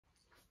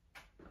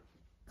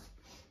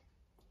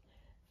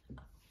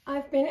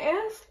I've been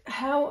asked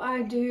how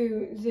I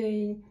do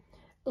the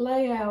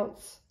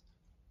layouts,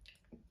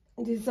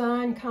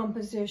 design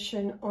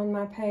composition on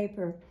my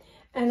paper,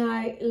 and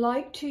I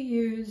like to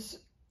use,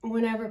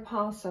 whenever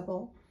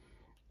possible,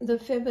 the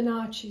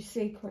Fibonacci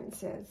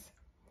sequences.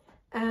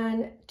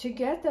 And to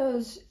get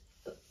those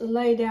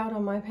laid out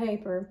on my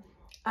paper,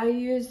 I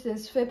use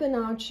this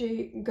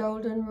Fibonacci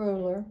golden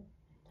ruler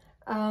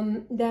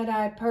that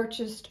I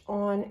purchased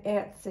on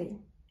Etsy.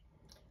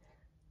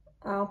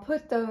 I'll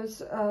put those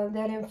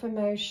that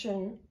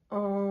information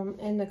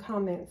in the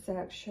comment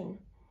section.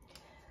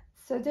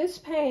 So this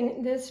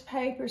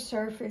paper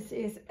surface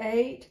is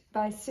 8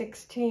 by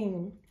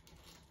 16.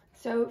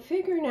 So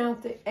figuring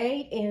out the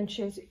 8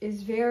 inches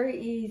is very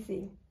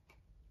easy.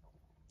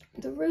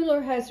 The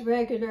ruler has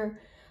regular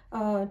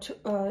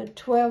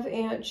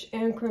 12-inch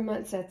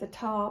increments at the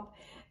top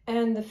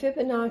and the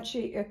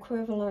Fibonacci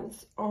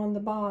equivalents on the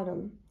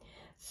bottom.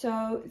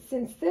 So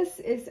since this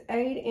is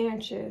 8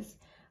 inches,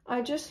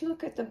 I just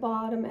look at the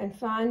bottom and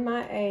find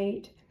my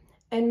 8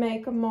 and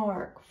make a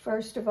mark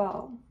first of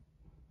all.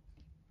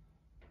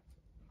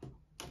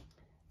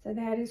 So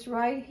that is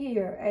right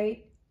here,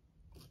 8.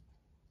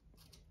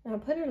 Now I'll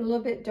put it a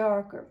little bit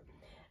darker.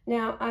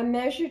 Now I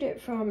measured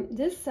it from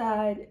this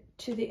side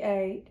to the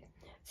 8,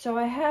 so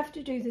I have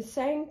to do the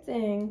same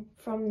thing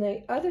from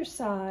the other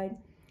side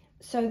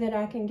so that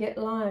I can get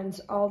lines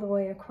all the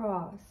way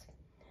across.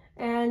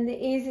 And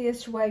the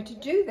easiest way to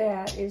do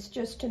that is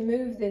just to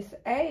move this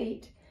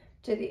 8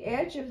 to the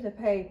edge of the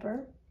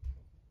paper,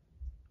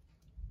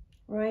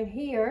 right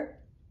here,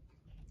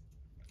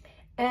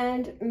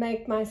 and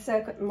make my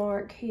second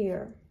mark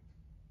here.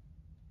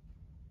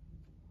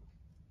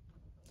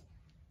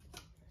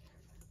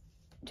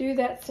 Do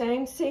that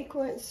same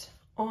sequence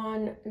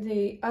on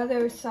the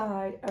other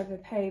side of the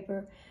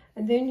paper,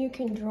 and then you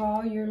can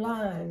draw your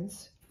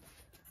lines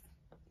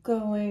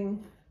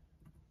going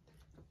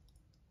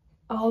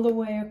all the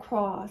way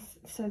across.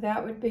 So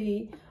that would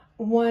be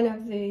one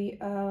of the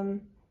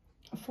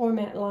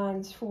format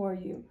lines for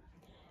you.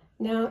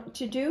 Now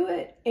to do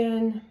it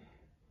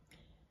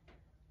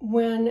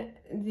when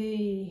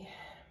the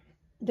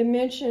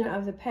dimension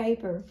of the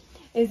paper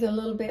is a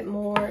little bit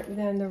more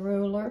than the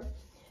ruler,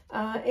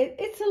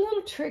 it's a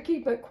little tricky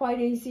but quite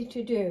easy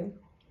to do.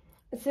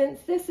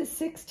 Since this is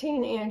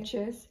 16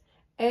 inches,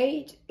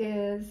 8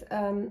 is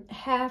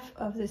half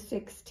of the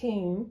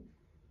 16.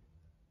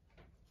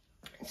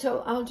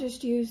 So I'll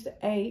just use the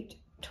 8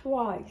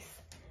 twice.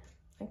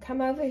 And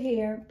come over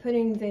here,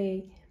 putting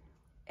the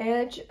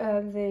edge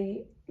of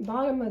the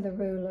bottom of the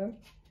ruler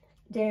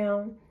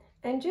down,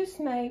 and just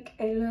make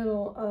a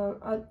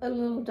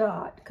little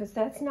dot, because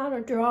that's not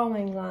a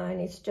drawing line,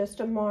 it's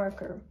just a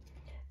marker.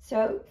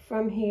 So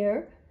from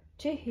here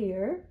to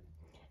here,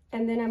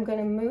 and then I'm going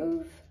to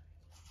move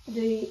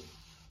the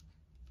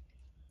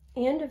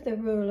end of the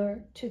ruler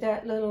to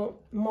that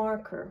little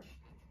marker.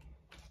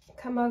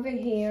 Come over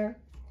here,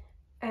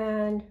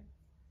 and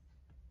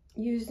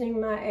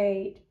using my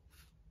 8,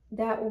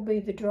 that will be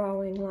the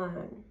drawing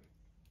line.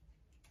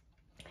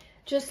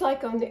 Just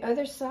like on the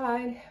other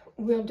side,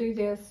 we'll do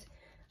this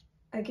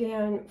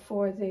again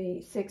for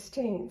the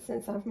 16.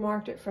 Since I've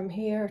marked it from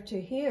here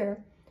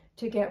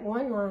to get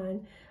one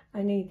line,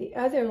 I need the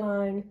other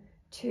line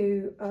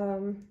to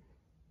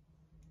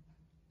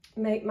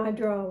make my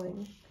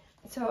drawing.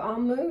 So I'll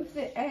move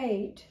the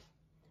 8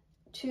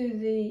 to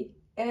the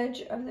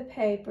edge of the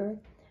paper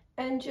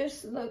and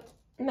just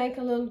make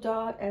a little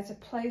dot as a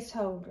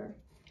placeholder.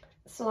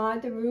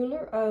 Slide the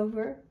ruler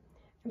over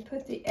and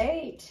put the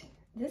 8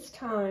 this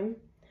time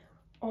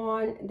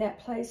on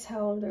that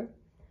placeholder,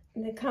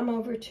 and then come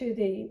over to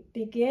the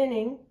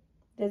beginning,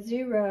 the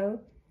 0,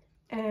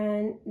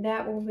 and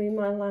that will be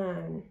my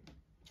line.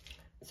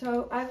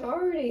 So I've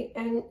already,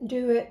 and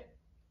do it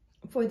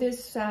for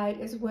this side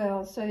as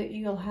well so that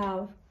you'll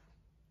have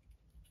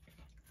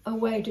a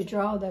way to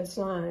draw those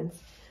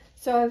lines.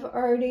 So I've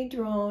already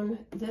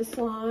drawn this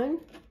line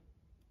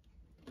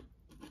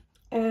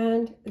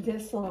and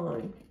this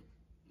line.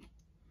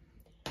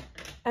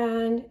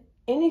 And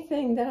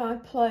anything that I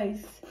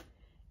place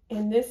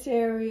in this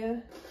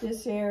area,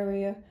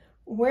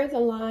 where the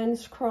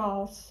lines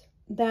cross,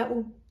 that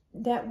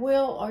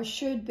will or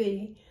should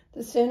be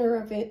the center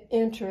of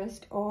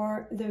interest,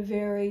 or the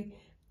very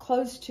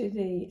close to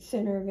the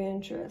center of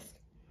interest.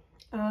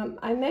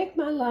 I make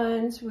my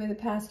lines with a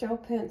pastel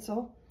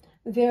pencil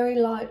very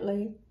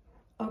lightly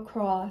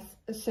across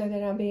so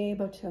that I'll be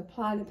able to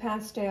apply the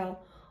pastel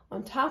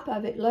on top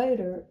of it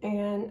later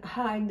and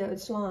hide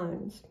those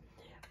lines.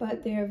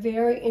 But they're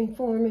very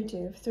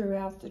informative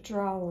throughout the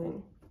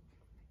drawing.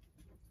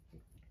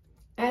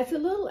 As a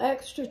little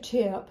extra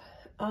tip,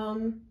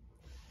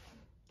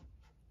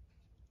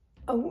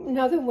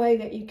 another way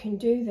that you can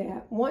do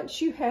that,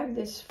 once you have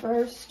this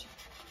first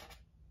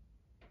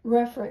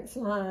reference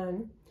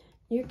line,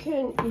 you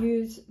can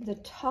use the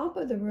top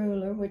of the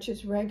ruler, which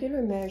is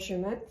regular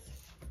measurements,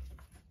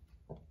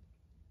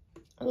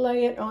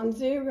 lay it on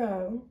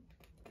 0,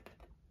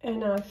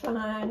 and I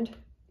find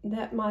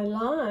that my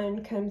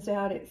line comes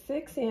out at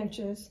 6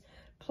 inches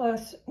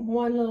plus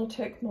one little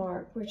tick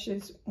mark, which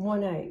is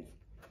 1/8.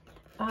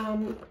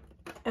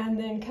 And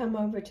then come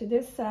over to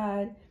this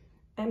side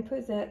and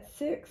put that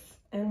 6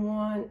 and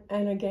 1,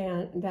 and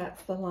again,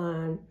 that's the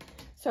line.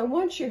 So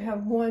once you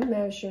have one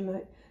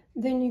measurement,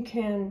 then you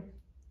can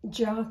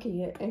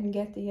jockey it and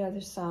get the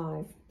other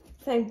side.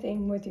 Same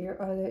thing with your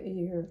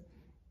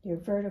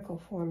vertical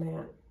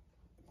format.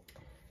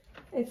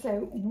 It's a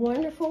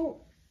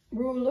wonderful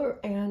ruler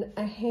and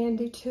a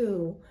handy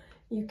tool.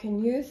 You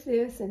can use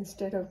this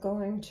instead of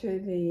going to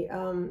the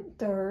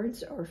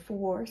thirds or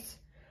fourths,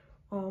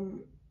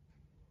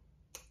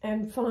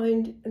 and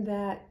find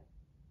that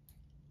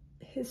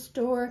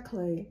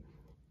historically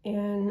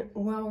in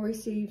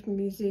well-received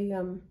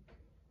museum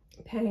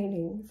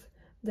paintings,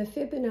 the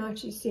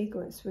Fibonacci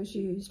sequence was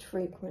used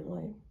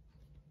frequently.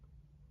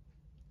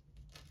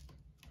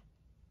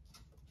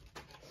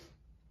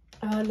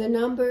 The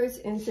numbers,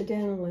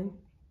 incidentally,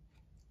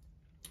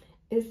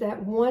 is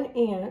that 1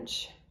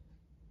 inch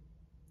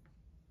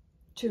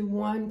to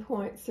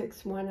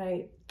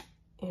 1.618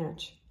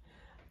 inch.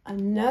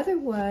 Another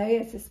way,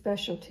 it's a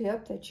special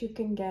tip that you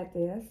can get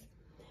this,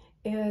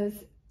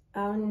 is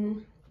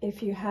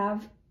if you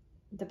have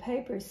the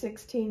paper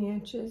 16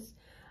 inches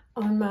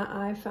on my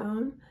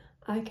iPhone,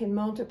 I can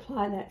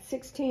multiply that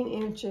 16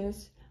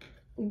 inches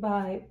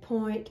by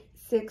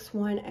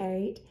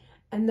 0.618,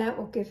 and that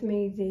will give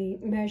me the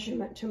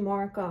measurement to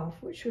mark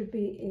off, which would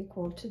be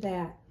equal to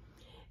that.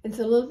 It's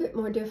a little bit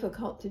more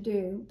difficult to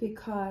do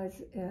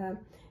because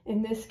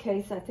in this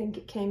case, I think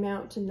it came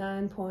out to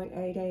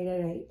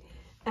 9.888.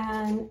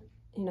 And,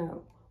 you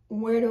know,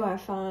 where do I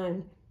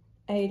find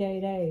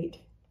 888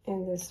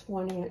 in this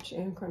 1 inch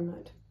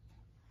increment?